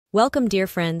Welcome, dear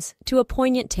friends, to a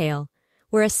poignant tale,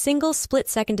 where a single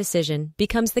split-second decision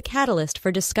becomes the catalyst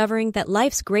for discovering that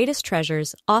life's greatest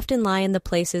treasures often lie in the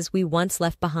places we once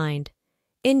left behind.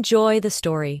 Enjoy the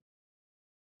story.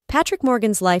 Patrick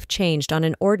Morgan's life changed on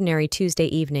an ordinary Tuesday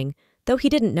evening, though he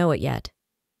didn't know it yet.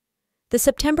 The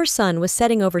September sun was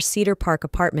setting over Cedar Park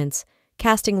Apartments,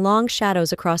 casting long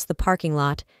shadows across the parking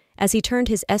lot as he turned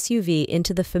his SUV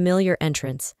into the familiar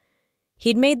entrance.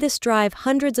 He'd made this drive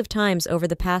hundreds of times over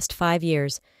the past 5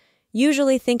 years,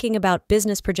 usually thinking about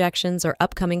business projections or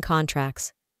upcoming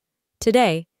contracts.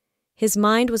 Today, his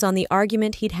mind was on the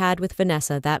argument he'd had with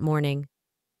Vanessa that morning.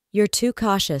 "You're too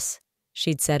cautious,"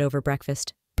 she'd said over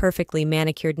breakfast, perfectly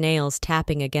manicured nails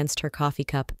tapping against her coffee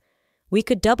cup. "We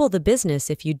could double the business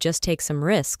if you'd just take some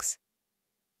risks."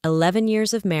 11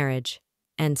 years of marriage,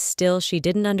 and still she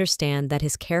didn't understand that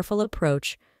his careful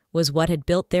approach was what had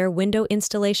built their window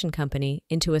installation company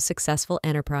into a successful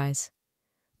enterprise.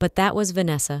 But that was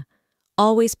Vanessa,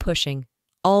 always pushing,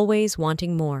 always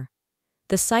wanting more.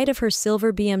 The sight of her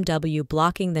silver BMW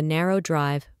blocking the narrow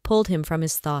drive pulled him from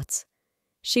his thoughts.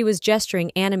 She was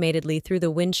gesturing animatedly through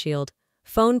the windshield,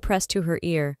 phone pressed to her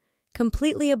ear,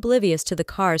 completely oblivious to the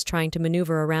cars trying to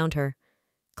maneuver around her.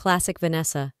 Classic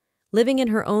Vanessa, living in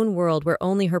her own world where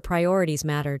only her priorities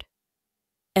mattered.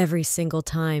 "Every single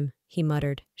time," he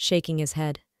muttered, shaking his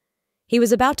head. He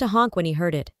was about to honk when he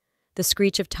heard it, the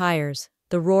screech of tires,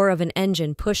 the roar of an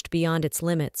engine pushed beyond its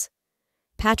limits.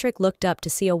 Patrick looked up to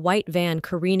see a white van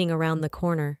careening around the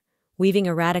corner, weaving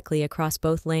erratically across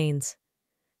both lanes.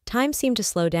 Time seemed to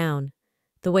slow down,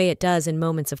 the way it does in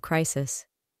moments of crisis.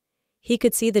 He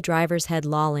could see the driver's head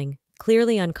lolling,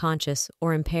 clearly unconscious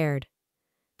or impaired.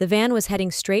 The van was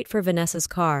heading straight for Vanessa's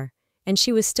car, and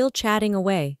she was still chatting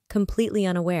away, completely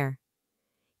unaware.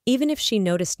 Even if she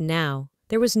noticed now,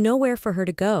 there was nowhere for her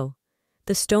to go.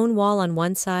 The stone wall on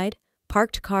one side,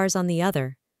 parked cars on the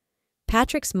other.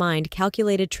 Patrick's mind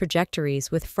calculated trajectories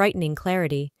with frightening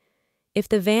clarity. If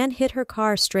the van hit her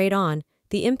car straight on,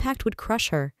 the impact would crush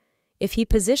her. If he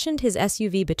positioned his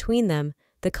SUV between them,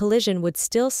 the collision would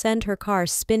still send her car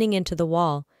spinning into the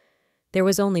wall. There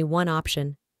was only one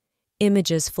option.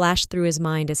 Images flashed through his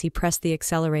mind as he pressed the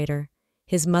accelerator.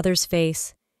 His mother's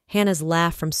face, Hannah's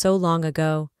laugh from so long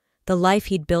ago, the life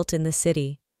he'd built in the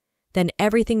city. Then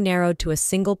everything narrowed to a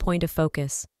single point of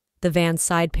focus, the van's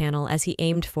side panel as he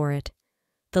aimed for it.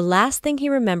 The last thing he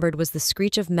remembered was the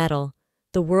screech of metal,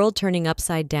 the world turning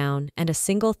upside down, and a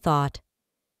single thought: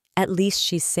 at least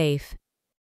she's safe.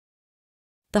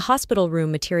 The hospital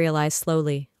room materialized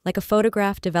slowly, like a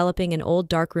photograph developing in old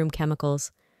darkroom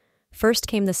chemicals. First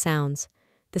came the sounds,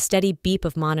 the steady beep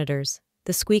of monitors,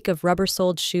 the squeak of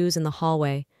rubber-soled shoes in the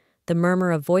hallway, the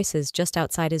murmur of voices just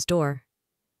outside his door.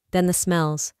 Then the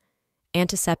smells: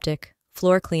 antiseptic,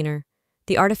 floor cleaner,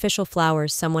 the artificial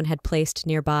flowers someone had placed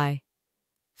nearby.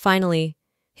 Finally,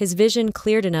 his vision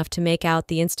cleared enough to make out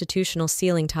the institutional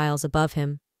ceiling tiles above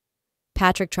him.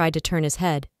 Patrick tried to turn his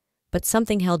head, but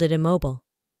something held it immobile.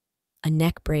 A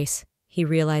neck brace, he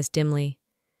realized dimly.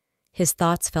 His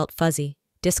thoughts felt fuzzy,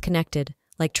 disconnected,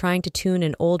 like trying to tune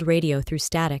an old radio through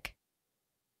static.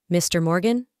 "Mr.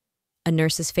 Morgan?" A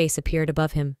nurse's face appeared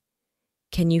above him.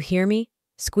 "Can you hear me?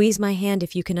 Squeeze my hand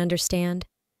if you can understand."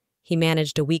 He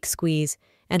managed a weak squeeze,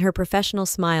 and her professional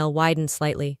smile widened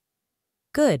slightly.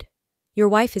 "Good. Your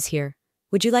wife is here.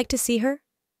 Would you like to see her?"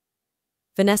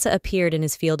 Vanessa appeared in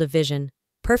his field of vision,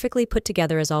 perfectly put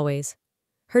together as always.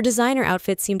 Her designer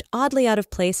outfit seemed oddly out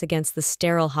of place against the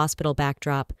sterile hospital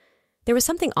backdrop. There was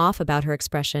something off about her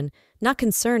expression, not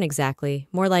concern exactly,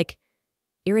 more like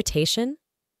irritation.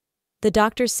 "The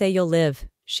doctors say you'll live,"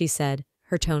 she said,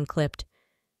 her tone clipped.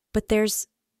 "But there's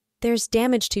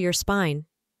damage to your spine.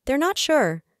 They're not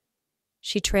sure."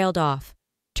 She trailed off,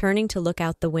 turning to look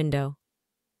out the window.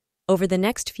 Over the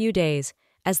next few days,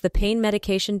 as the pain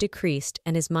medication decreased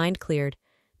and his mind cleared,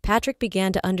 Patrick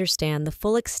began to understand the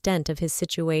full extent of his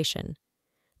situation.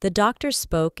 The doctors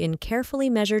spoke in carefully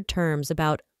measured terms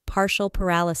about partial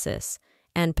paralysis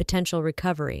and potential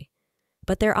recovery,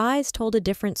 but their eyes told a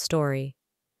different story.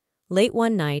 Late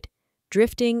one night,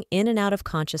 drifting in and out of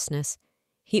consciousness,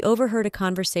 he overheard a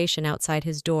conversation outside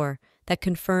his door that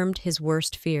confirmed his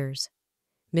worst fears.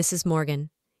 "Mrs.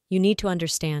 Morgan, you need to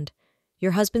understand.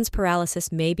 Your husband's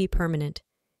paralysis may be permanent.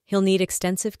 He'll need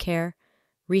extensive care,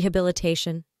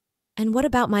 rehabilitation. And what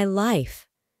about my life?"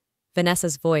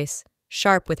 Vanessa's voice,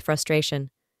 sharp with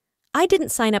frustration. "I didn't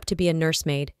sign up to be a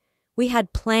nursemaid. We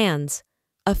had plans,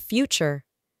 a future.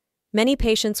 Many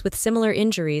patients with similar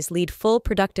injuries lead full,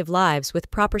 productive lives with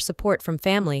proper support from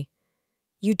family.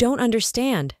 You don't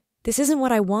understand. This isn't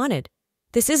what I wanted.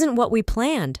 This isn't what we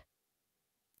planned."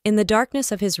 In the darkness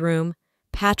of his room,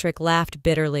 Patrick laughed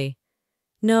bitterly.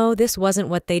 No, this wasn't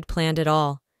what they'd planned at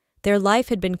all. Their life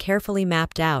had been carefully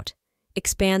mapped out.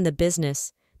 Expand the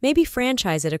business, maybe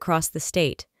franchise it across the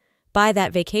state, buy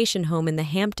that vacation home in the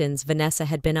Hamptons Vanessa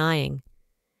had been eyeing.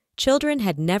 Children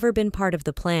had never been part of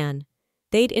the plan.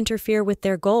 They'd interfere with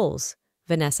their goals,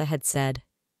 Vanessa had said.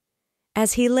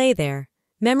 As he lay there,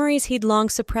 memories he'd long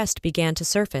suppressed began to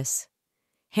surface.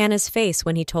 Hannah's face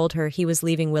when he told her he was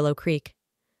leaving Willow Creek.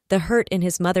 The hurt in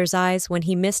his mother's eyes when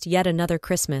he missed yet another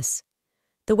Christmas.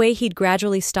 The way he'd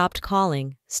gradually stopped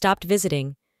calling, stopped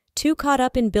visiting, too caught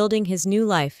up in building his new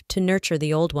life to nurture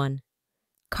the old one.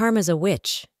 "Karma's a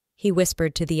witch," he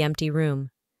whispered to the empty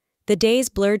room. The days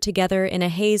blurred together in a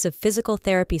haze of physical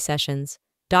therapy sessions,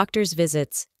 doctor's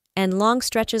visits, and long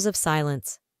stretches of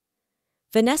silence.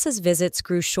 Vanessa's visits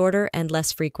grew shorter and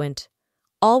less frequent,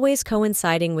 always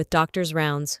coinciding with doctor's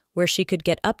rounds where she could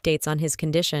get updates on his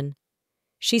condition.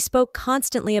 She spoke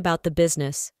constantly about the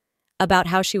business, about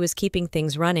how she was keeping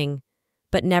things running,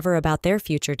 but never about their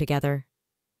future together.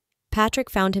 Patrick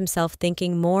found himself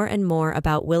thinking more and more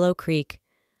about Willow Creek,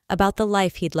 about the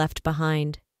life he'd left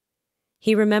behind.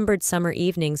 He remembered summer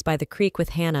evenings by the creek with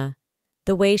Hannah,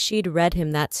 the way she'd read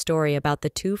him that story about the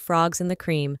two frogs in the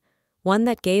cream, one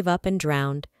that gave up and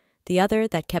drowned, the other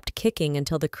that kept kicking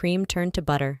until the cream turned to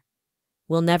butter.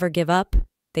 "We'll never give up,"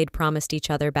 they'd promised each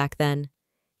other back then.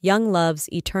 Young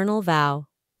love's eternal vow,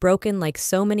 broken like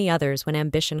so many others when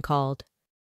ambition called.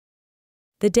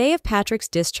 The day of Patrick's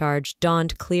discharge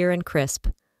dawned clear and crisp.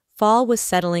 Fall was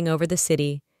settling over the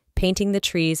city, painting the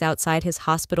trees outside his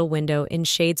hospital window in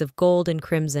shades of gold and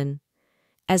crimson.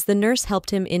 As the nurse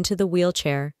helped him into the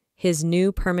wheelchair, his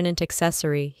new permanent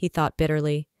accessory, he thought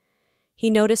bitterly. He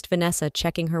noticed Vanessa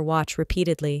checking her watch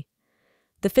repeatedly.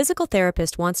 "The physical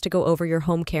therapist wants to go over your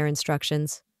home care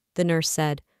instructions," the nurse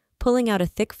said, pulling out a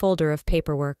thick folder of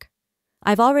paperwork.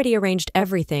 "I've already arranged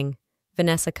everything,"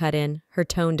 Vanessa cut in, her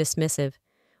tone dismissive.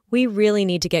 "We really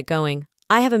need to get going.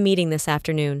 I have a meeting this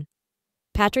afternoon."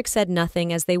 Patrick said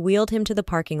nothing as they wheeled him to the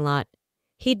parking lot.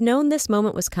 He'd known this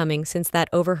moment was coming since that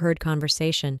overheard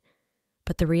conversation,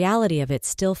 but the reality of it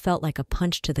still felt like a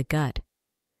punch to the gut.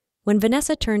 When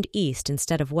Vanessa turned east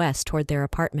instead of west toward their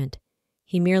apartment,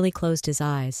 he merely closed his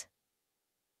eyes.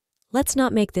 "Let's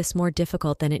not make this more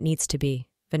difficult than it needs to be,"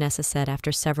 Vanessa said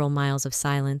after several miles of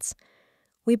silence.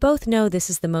 "We both know this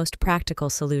is the most practical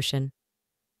solution."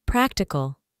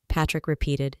 "Practical," Patrick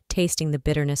repeated, tasting the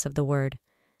bitterness of the word.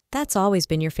 "That's always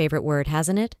been your favorite word,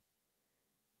 hasn't it?"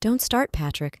 "Don't start,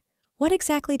 Patrick. What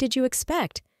exactly did you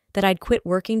expect? That I'd quit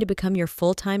working to become your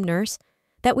full-time nurse?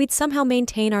 That we'd somehow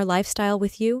maintain our lifestyle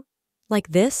with you? Like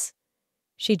this?"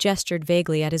 She gestured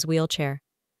vaguely at his wheelchair.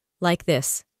 "Like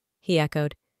this," he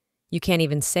echoed. "You can't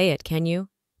even say it, can you?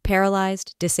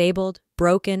 Paralyzed, disabled,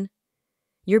 broken.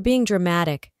 You're being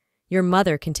dramatic. Your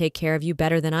mother can take care of you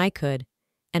better than I could.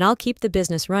 And I'll keep the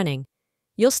business running.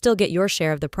 You'll still get your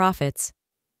share of the profits."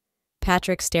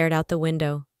 Patrick stared out the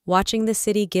window, watching the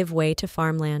city give way to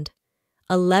farmland.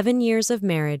 11 years of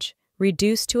marriage,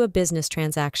 reduced to a business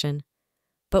transaction.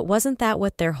 But wasn't that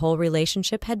what their whole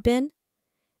relationship had been?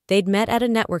 They'd met at a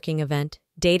networking event,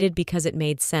 dated because it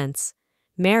made sense,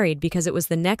 married because it was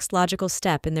the next logical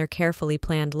step in their carefully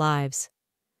planned lives.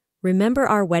 "Remember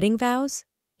our wedding vows?"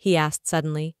 he asked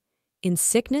suddenly. "In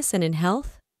sickness and in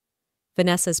health?"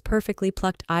 Vanessa's perfectly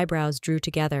plucked eyebrows drew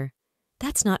together.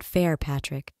 "That's not fair,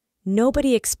 Patrick.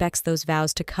 Nobody expects those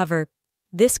vows to cover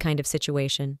this kind of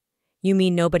situation." "You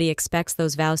mean nobody expects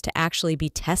those vows to actually be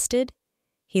tested?"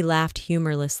 He laughed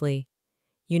humorlessly.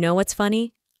 "You know what's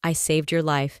funny? I saved your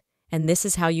life, and this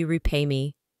is how you repay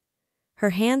me." Her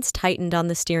hands tightened on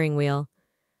the steering wheel.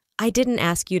 "I didn't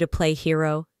ask you to play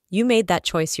hero. You made that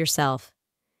choice yourself."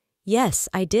 "Yes,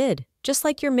 I did, just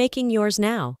like you're making yours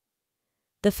now."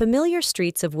 The familiar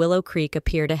streets of Willow Creek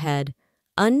appeared ahead,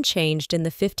 unchanged in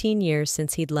the 15 years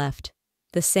since he'd left.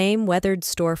 The same weathered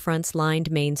storefronts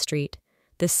lined Main Street.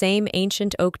 The same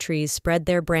ancient oak trees spread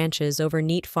their branches over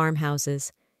neat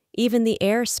farmhouses. Even the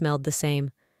air smelled the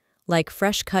same, like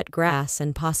fresh-cut grass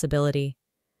and possibility.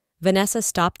 Vanessa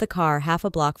stopped the car half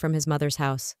a block from his mother's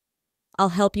house. "I'll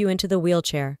help you into the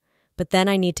wheelchair, but then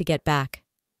I need to get back.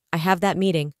 I have that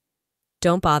meeting."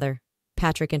 "Don't bother,"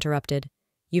 Patrick interrupted.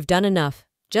 "You've done enough.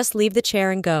 Just leave the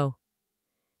chair and go."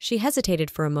 She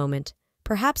hesitated for a moment,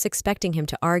 perhaps expecting him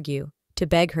to argue, to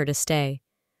beg her to stay.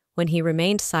 When he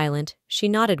remained silent, she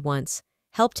nodded once,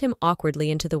 helped him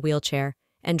awkwardly into the wheelchair,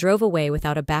 and drove away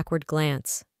without a backward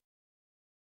glance.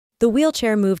 The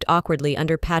wheelchair moved awkwardly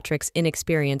under Patrick's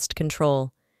inexperienced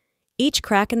control. Each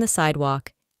crack in the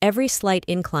sidewalk, every slight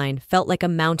incline felt like a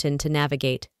mountain to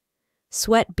navigate.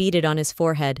 Sweat beaded on his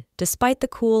forehead, despite the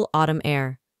cool autumn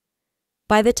air.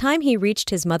 By the time he reached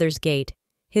his mother's gate,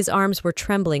 his arms were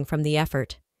trembling from the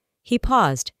effort. He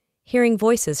paused, hearing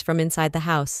voices from inside the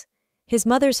house. His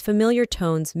mother's familiar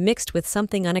tones mixed with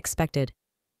something unexpected.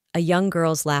 A young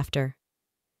girl's laughter.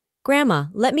 "Grandma,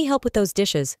 let me help with those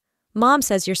dishes. Mom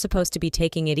says you're supposed to be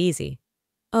taking it easy."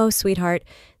 "Oh, sweetheart,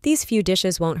 these few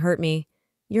dishes won't hurt me.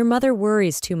 Your mother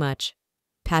worries too much."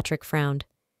 Patrick frowned.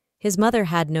 His mother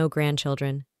had no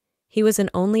grandchildren. He was an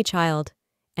only child,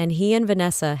 and he and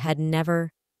Vanessa had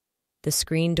never. The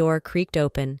screen door creaked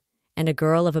open, and a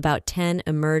girl of about 10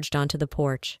 emerged onto the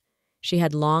porch. She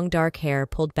had long dark hair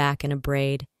pulled back in a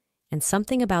braid, and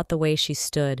something about the way she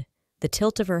stood, the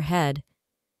tilt of her head.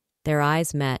 Their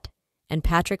eyes met, and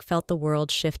Patrick felt the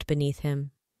world shift beneath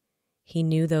him. He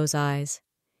knew those eyes.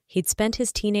 He'd spent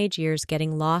his teenage years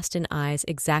getting lost in eyes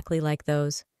exactly like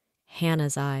those,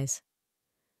 Hannah's eyes.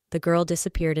 The girl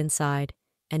disappeared inside,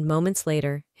 and moments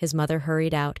later, his mother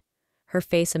hurried out, her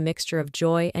face a mixture of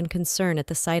joy and concern at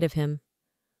the sight of him.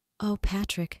 "Oh,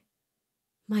 Patrick,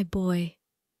 my boy."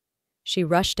 She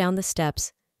rushed down the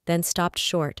steps, then stopped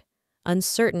short,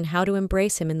 uncertain how to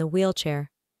embrace him in the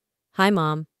wheelchair. "Hi,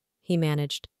 Mom," he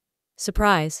managed.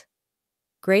 "Surprise."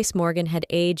 Grace Morgan had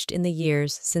aged in the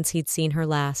years since he'd seen her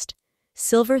last,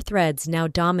 silver threads now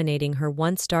dominating her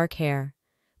once dark hair,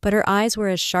 but her eyes were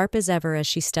as sharp as ever as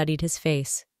she studied his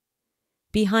face.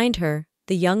 Behind her,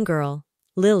 the young girl,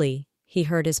 Lily, he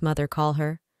heard his mother call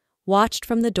her, watched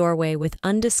from the doorway with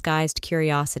undisguised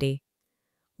curiosity.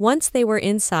 Once they were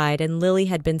inside and Lily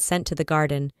had been sent to the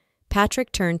garden,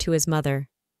 Patrick turned to his mother.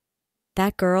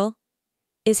 "That girl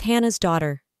is Hannah's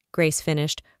daughter," Grace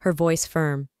finished, her voice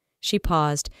firm. She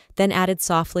paused, then added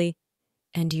softly,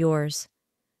 "And yours."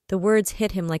 The words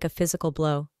hit him like a physical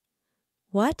blow.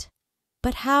 "What?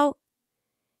 But how?"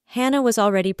 "Hannah was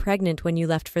already pregnant when you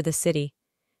left for the city.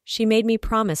 She made me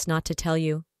promise not to tell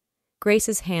you."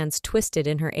 Grace's hands twisted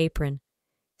in her apron.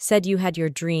 "Said you had your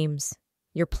dreams,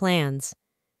 your plans.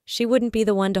 She wouldn't be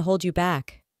the one to hold you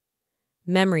back."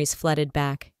 Memories flooded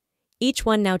back, each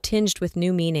one now tinged with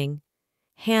new meaning.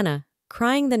 Hannah,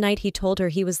 crying the night he told her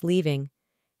he was leaving.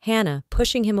 Hannah,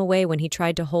 pushing him away when he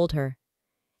tried to hold her.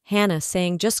 Hannah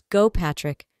saying, "Just go,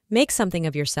 Patrick. Make something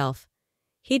of yourself."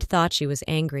 He'd thought she was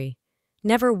angry.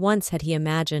 Never once had he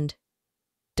imagined.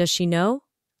 Does she know?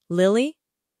 Lily?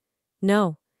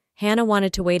 No. Hannah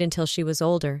wanted to wait until she was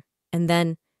older, and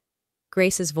then.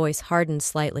 Grace's voice hardened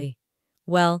slightly.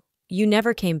 "Well, you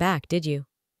never came back, did you?"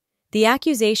 The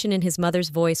accusation in his mother's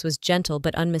voice was gentle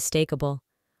but unmistakable.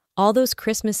 All those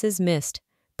Christmases missed,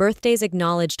 birthdays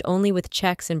acknowledged only with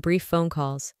checks and brief phone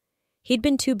calls. He'd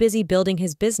been too busy building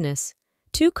his business,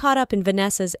 too caught up in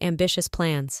Vanessa's ambitious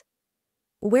plans.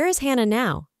 "Where is Hannah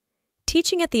now?"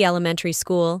 "Teaching at the elementary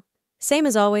school. Same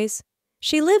as always.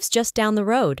 She lives just down the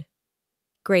road."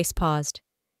 Grace paused.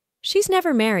 "She's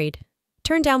never married.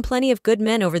 Turned down plenty of good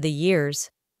men over the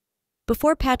years."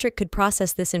 Before Patrick could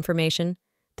process this information,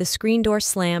 the screen door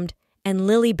slammed and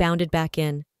Lily bounded back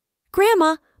in.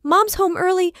 "Grandma, Mom's home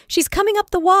early. She's coming up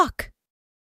the walk."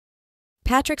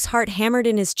 Patrick's heart hammered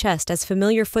in his chest as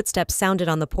familiar footsteps sounded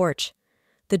on the porch.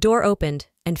 The door opened,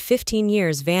 and 15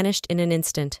 years vanished in an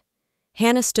instant.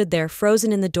 Hannah stood there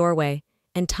frozen in the doorway,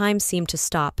 and time seemed to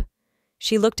stop.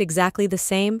 She looked exactly the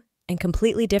same and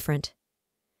completely different.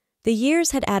 The years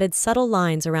had added subtle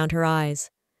lines around her eyes,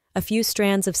 a few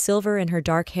strands of silver in her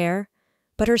dark hair,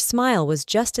 but her smile was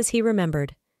just as he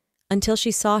remembered, until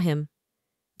she saw him.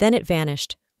 Then it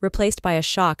vanished, replaced by a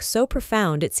shock so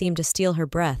profound it seemed to steal her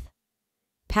breath.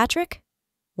 Patrick?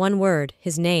 One word,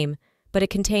 his name, but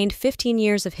it contained 15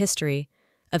 years of history,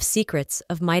 of secrets,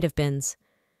 of might-have-beens.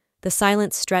 The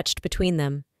silence stretched between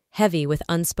them, heavy with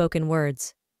unspoken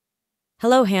words.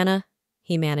 "Hello, Hannah,"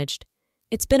 he managed.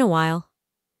 "It's been a while."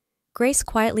 Grace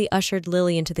quietly ushered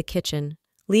Lily into the kitchen,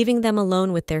 leaving them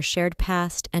alone with their shared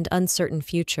past and uncertain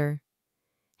future.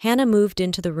 Hannah moved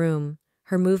into the room,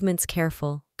 her movements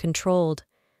careful, controlled,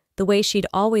 the way she'd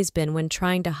always been when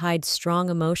trying to hide strong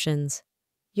emotions.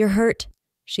 "You're hurt,"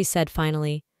 she said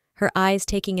finally, her eyes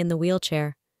taking in the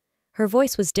wheelchair. Her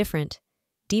voice was different,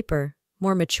 deeper,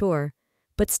 more mature,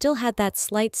 but still had that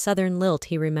slight southern lilt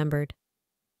he remembered.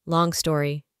 "Long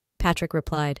story," Patrick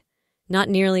replied. "Not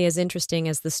nearly as interesting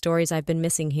as the stories I've been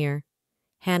missing here."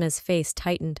 Hannah's face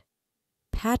tightened.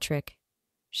 "Patrick,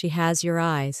 she has your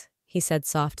eyes," he said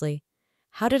softly.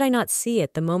 "How did I not see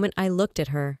it the moment I looked at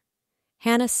her?"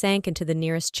 Hannah sank into the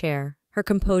nearest chair, her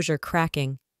composure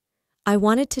cracking. "I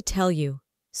wanted to tell you.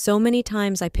 So many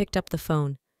times I picked up the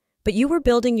phone. But you were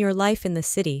building your life in the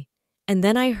city, and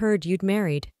then I heard you'd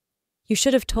married. You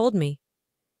should have told me."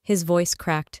 His voice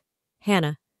cracked.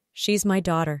 "Hannah, she's my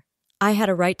daughter. I had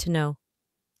a right to know."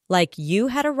 Like you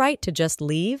had a right to just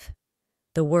leave?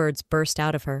 The words burst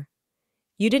out of her.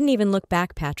 You didn't even look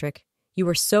back, Patrick. You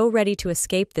were so ready to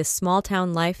escape this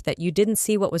small-town life that you didn't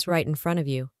see what was right in front of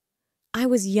you. I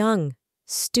was young,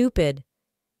 stupid.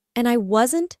 And I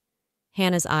wasn't?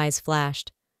 Hannah's eyes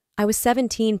flashed. I was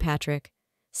 17, Patrick.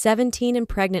 17 and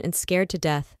pregnant and scared to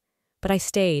death. But I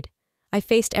stayed. I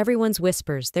faced everyone's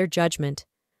whispers, their judgment.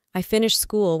 I finished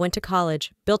school, went to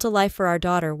college, built a life for our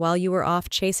daughter while you were off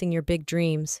chasing your big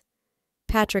dreams.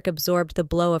 Patrick absorbed the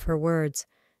blow of her words,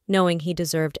 knowing he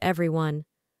deserved every one.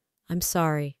 I'm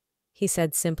sorry, he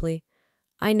said simply.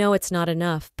 I know it's not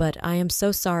enough, but I am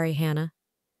so sorry, Hannah.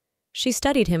 She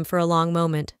studied him for a long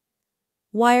moment.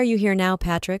 Why are you here now,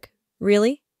 Patrick?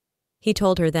 Really? He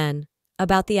told her then,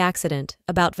 about the accident,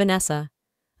 about Vanessa,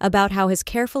 about how his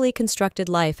carefully constructed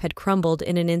life had crumbled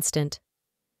in an instant.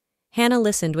 Hannah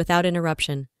listened without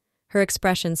interruption, her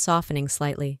expression softening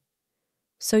slightly.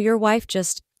 So your wife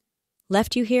just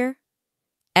left you here?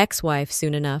 Ex-wife,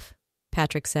 soon enough,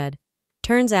 Patrick said.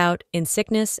 Turns out, in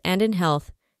sickness and in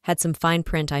health, had some fine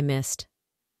print I missed.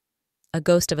 A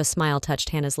ghost of a smile touched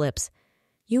Hannah's lips.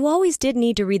 You always did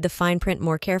need to read the fine print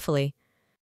more carefully.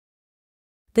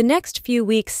 The next few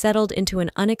weeks settled into an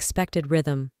unexpected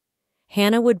rhythm.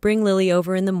 Hannah would bring Lily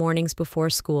over in the mornings before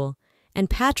school, and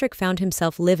Patrick found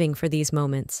himself living for these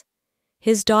moments.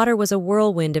 His daughter was a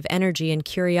whirlwind of energy and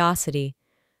curiosity,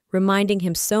 reminding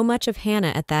him so much of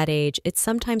Hannah at that age it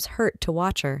sometimes hurt to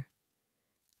watch her.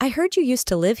 I heard you used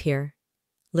to live here,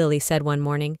 Lily said one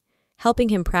morning, helping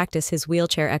him practice his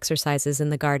wheelchair exercises in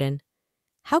the garden.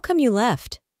 How come you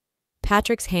left?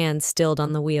 Patrick's hands stilled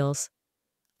on the wheels.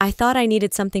 I thought I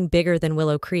needed something bigger than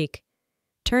Willow Creek.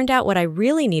 Turned out what I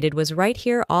really needed was right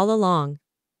here all along.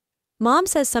 Mom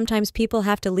says sometimes people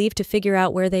have to leave to figure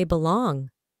out where they belong,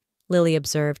 Lily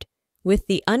observed, with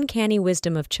the uncanny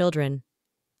wisdom of children.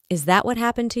 Is that what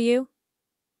happened to you?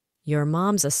 Your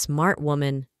mom's a smart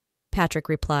woman, Patrick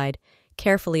replied,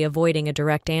 carefully avoiding a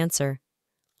direct answer.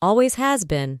 Always has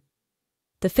been.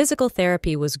 The physical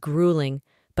therapy was grueling,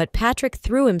 but Patrick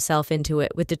threw himself into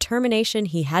it with determination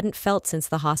he hadn't felt since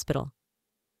the hospital.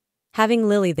 Having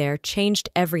Lily there changed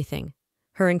everything.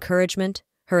 Her encouragement,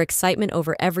 her excitement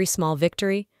over every small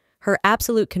victory, her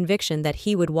absolute conviction that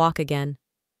he would walk again.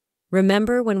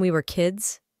 Remember when we were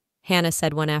kids? Hannah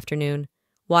said one afternoon,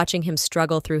 watching him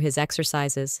struggle through his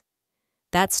exercises.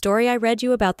 That story I read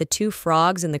you about the 2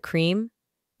 frogs and the cream?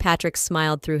 Patrick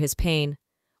smiled through his pain.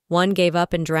 One gave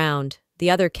up and drowned. The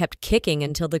other kept kicking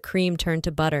until the cream turned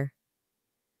to butter.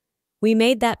 We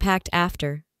made that pact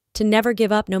after, to never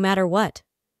give up no matter what.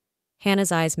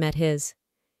 Hannah's eyes met his.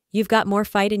 You've got more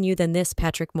fight in you than this,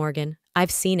 Patrick Morgan. I've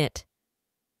seen it.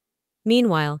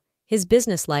 Meanwhile, his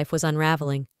business life was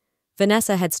unraveling.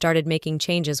 Vanessa had started making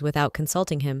changes without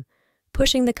consulting him,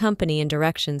 pushing the company in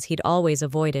directions he'd always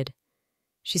avoided.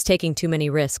 She's taking too many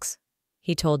risks,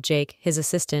 he told Jake, his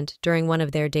assistant, during one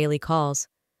of their daily calls.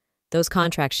 Those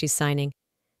contracts she's signing,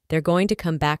 they're going to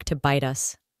come back to bite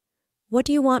us. What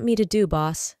do you want me to do,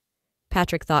 boss?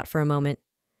 Patrick thought for a moment.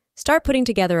 Start putting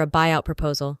together a buyout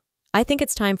proposal. I think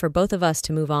it's time for both of us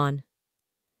to move on.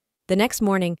 The next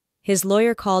morning, his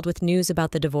lawyer called with news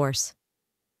about the divorce.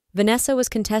 Vanessa was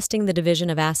contesting the division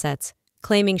of assets,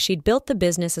 claiming she'd built the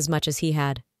business as much as he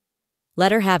had.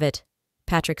 Let her have it,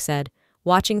 Patrick said,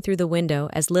 watching through the window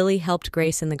as Lily helped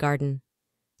Grace in the garden.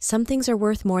 Some things are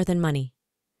worth more than money.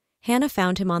 Hannah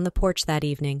found him on the porch that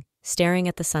evening, staring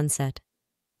at the sunset.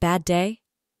 Bad day?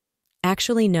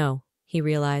 Actually, no, he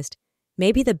realized.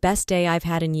 Maybe the best day I've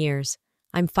had in years.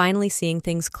 I'm finally seeing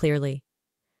things clearly.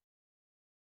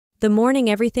 The morning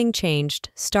everything changed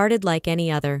started like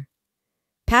any other.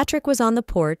 Patrick was on the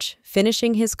porch,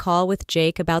 finishing his call with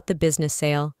Jake about the business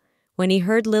sale, when he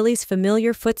heard Lily's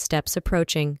familiar footsteps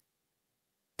approaching.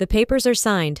 The papers are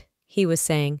signed, he was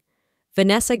saying.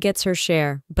 Vanessa gets her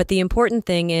share, but the important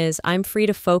thing is I'm free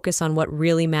to focus on what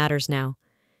really matters now.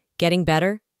 Getting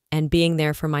better and being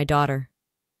there for my daughter.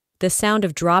 The sound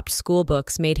of dropped school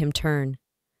books made him turn.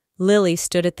 Lily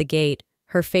stood at the gate,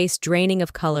 her face draining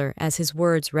of color as his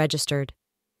words registered.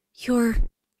 Your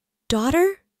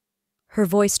daughter? Her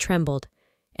voice trembled,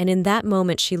 and in that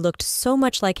moment she looked so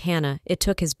much like Hannah it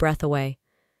took his breath away.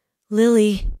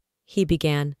 Lily, he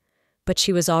began, but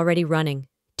she was already running,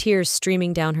 tears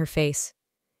streaming down her face.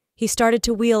 He started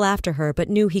to wheel after her but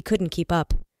knew he couldn't keep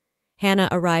up. Hannah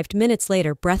arrived minutes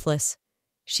later, breathless.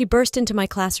 She burst into my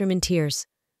classroom in tears.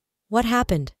 What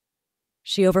happened?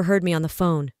 She overheard me on the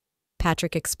phone,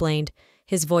 Patrick explained,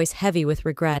 his voice heavy with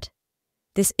regret.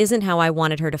 This isn't how I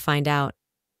wanted her to find out.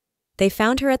 They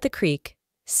found her at the creek,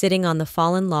 sitting on the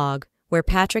fallen log where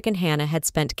Patrick and Hannah had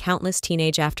spent countless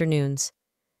teenage afternoons.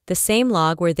 The same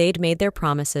log where they'd made their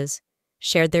promises,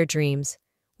 shared their dreams,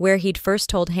 where he'd first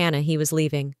told Hannah he was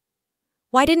leaving.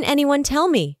 "Why didn't anyone tell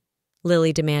me?"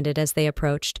 Lily demanded as they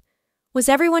approached. "Was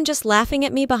everyone just laughing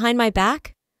at me behind my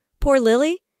back? Poor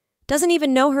Lily? Doesn't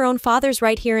even know her own father's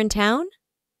right here in town?"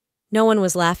 "No one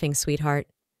was laughing, sweetheart,"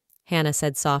 Hannah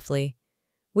said softly.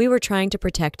 "We were trying to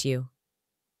protect you."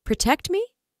 "Protect me?"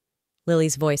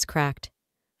 Lily's voice cracked.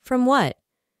 "From what?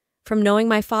 From knowing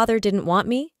my father didn't want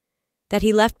me? That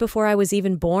he left before I was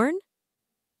even born?"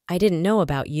 "I didn't know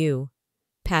about you,"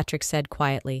 Patrick said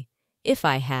quietly. "If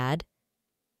I had."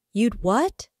 "You'd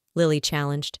what?" Lily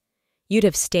challenged. "You'd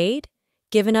have stayed?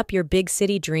 Given up your big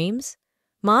city dreams?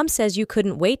 Mom says you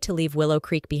couldn't wait to leave Willow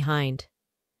Creek behind."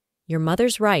 "Your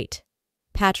mother's right."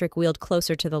 Patrick wheeled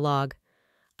closer to the log.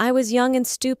 "I was young and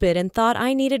stupid and thought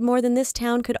I needed more than this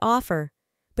town could offer.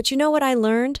 But you know what I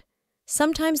learned?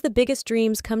 Sometimes the biggest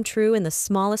dreams come true in the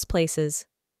smallest places."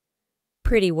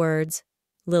 "Pretty words,"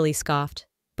 Lily scoffed,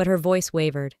 but her voice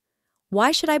wavered.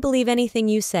 "Why should I believe anything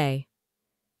you say?"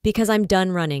 "Because I'm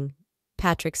done running,"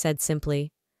 Patrick said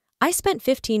simply. "I spent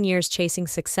 15 years chasing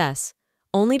success,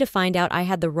 only to find out I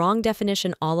had the wrong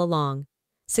definition all along.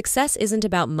 Success isn't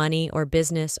about money or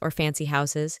business or fancy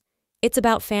houses. It's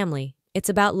about family. It's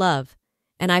about love.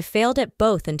 And I've failed at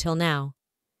both until now."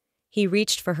 He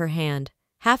reached for her hand,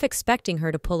 half expecting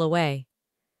her to pull away.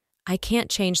 "I can't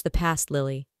change the past,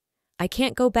 Lily. I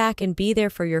can't go back and be there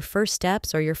for your first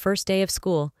steps or your first day of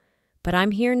school. But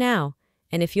I'm here now,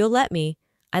 and if you'll let me,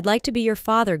 I'd like to be your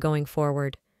father going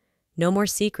forward. No more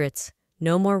secrets,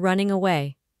 no more running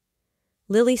away."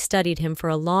 Lily studied him for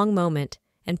a long moment,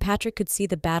 and Patrick could see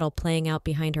the battle playing out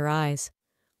behind her eyes,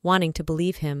 wanting to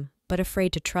believe him, but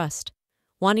afraid to trust,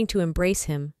 wanting to embrace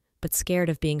him, but scared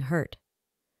of being hurt.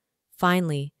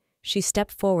 Finally, she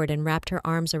stepped forward and wrapped her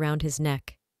arms around his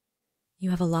neck.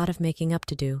 "You have a lot of making up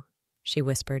to do," she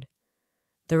whispered.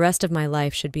 "The rest of my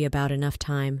life should be about enough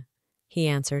time," he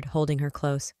answered, holding her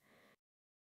close.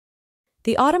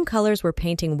 The autumn colors were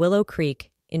painting Willow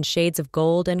Creek in shades of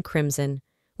gold and crimson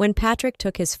when Patrick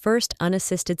took his first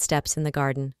unassisted steps in the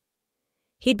garden.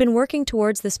 He'd been working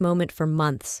towards this moment for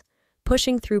months,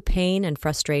 pushing through pain and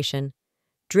frustration,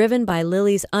 driven by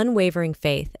Lily's unwavering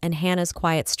faith and Hannah's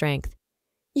quiet strength.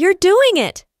 "You're doing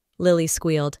it!" Lily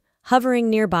squealed, hovering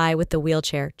nearby with the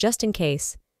wheelchair, just in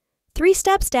case. "3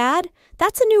 steps, Dad!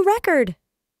 That's a new record!"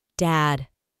 Dad.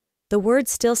 The word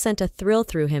still sent a thrill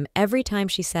through him every time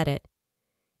she said it.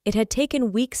 It had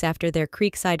taken weeks after their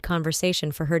Creekside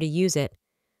conversation for her to use it,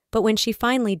 but when she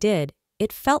finally did,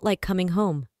 it felt like coming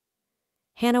home.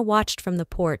 Hannah watched from the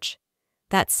porch,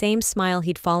 that same smile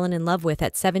he'd fallen in love with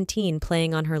at 17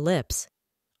 playing on her lips.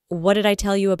 "What did I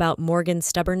tell you about Morgan's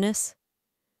stubbornness?"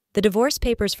 The divorce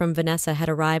papers from Vanessa had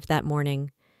arrived that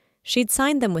morning. She'd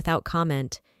signed them without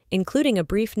comment, including a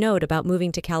brief note about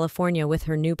moving to California with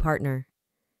her new partner.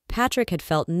 Patrick had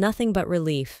felt nothing but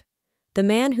relief. The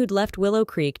man who'd left Willow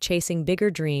Creek chasing bigger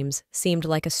dreams seemed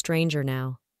like a stranger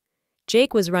now.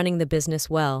 Jake was running the business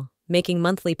well, making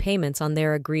monthly payments on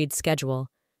their agreed schedule.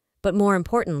 But more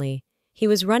importantly, he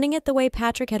was running it the way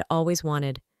Patrick had always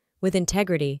wanted, with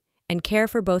integrity and care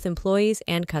for both employees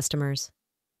and customers.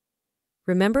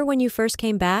 "Remember when you first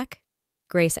came back?"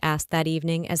 Grace asked that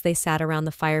evening as they sat around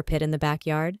the fire pit in the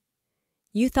backyard.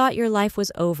 "You thought your life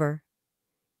was over."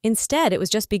 "Instead, it was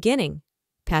just beginning,"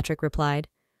 Patrick replied,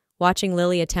 watching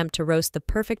Lily attempt to roast the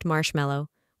perfect marshmallow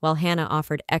while Hannah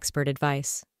offered expert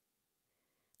advice.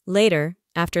 Later,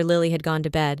 after Lily had gone to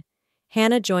bed,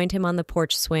 Hannah joined him on the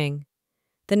porch swing.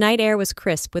 The night air was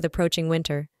crisp with approaching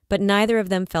winter, but neither of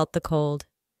them felt the cold.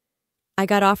 "I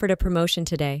got offered a promotion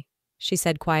today," she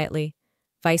said quietly.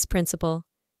 "Vice principal.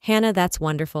 Hannah, that's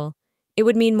wonderful. It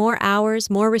would mean more hours,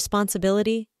 more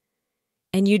responsibility."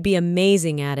 "And you'd be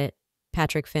amazing at it,"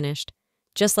 Patrick finished,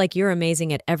 "just like you're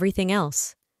amazing at everything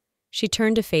else." She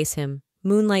turned to face him,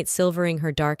 moonlight silvering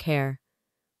her dark hair.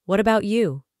 "What about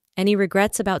you? Any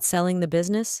regrets about selling the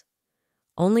business?"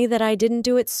 "Only that I didn't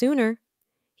do it sooner."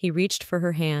 He reached for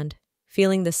her hand,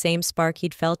 feeling the same spark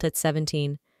he'd felt at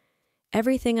 17.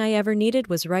 "Everything I ever needed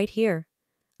was right here.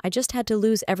 I just had to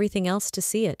lose everything else to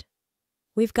see it."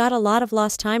 "We've got a lot of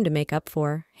lost time to make up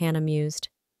for," Hannah mused.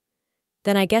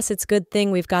 "Then I guess it's good thing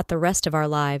we've got the rest of our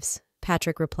lives,"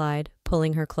 Patrick replied,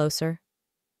 pulling her closer.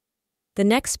 The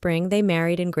next spring they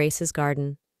married in Grace's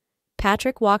garden.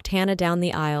 Patrick walked Hannah down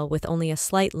the aisle with only a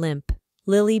slight limp,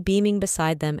 Lily beaming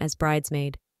beside them as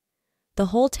bridesmaid. The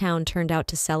whole town turned out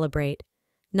to celebrate,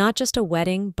 not just a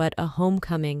wedding but a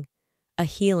homecoming, a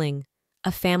healing,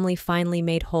 a family finally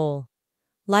made whole.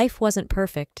 Life wasn't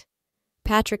perfect.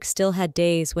 Patrick still had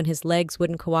days when his legs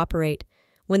wouldn't cooperate,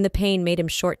 when the pain made him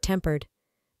short-tempered.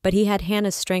 But he had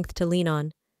Hannah's strength to lean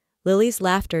on, Lily's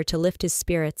laughter to lift his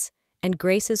spirits, and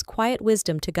Grace's quiet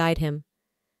wisdom to guide him.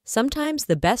 Sometimes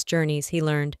the best journeys, he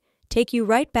learned, take you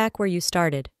right back where you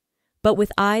started, but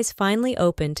with eyes finally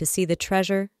open to see the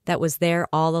treasure that was there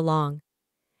all along.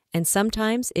 And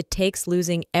sometimes it takes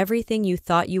losing everything you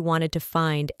thought you wanted to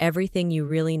find everything you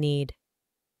really need.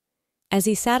 As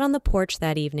he sat on the porch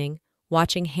that evening,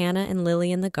 watching Hannah and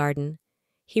Lily in the garden,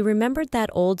 he remembered that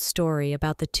old story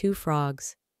about the two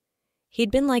frogs. He'd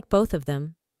been like both of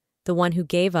them, the one who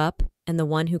gave up and the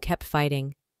one who kept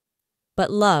fighting.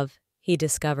 But love, he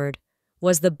discovered,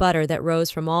 was the butter that rose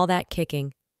from all that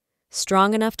kicking,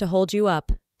 strong enough to hold you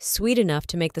up, sweet enough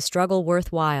to make the struggle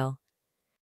worthwhile.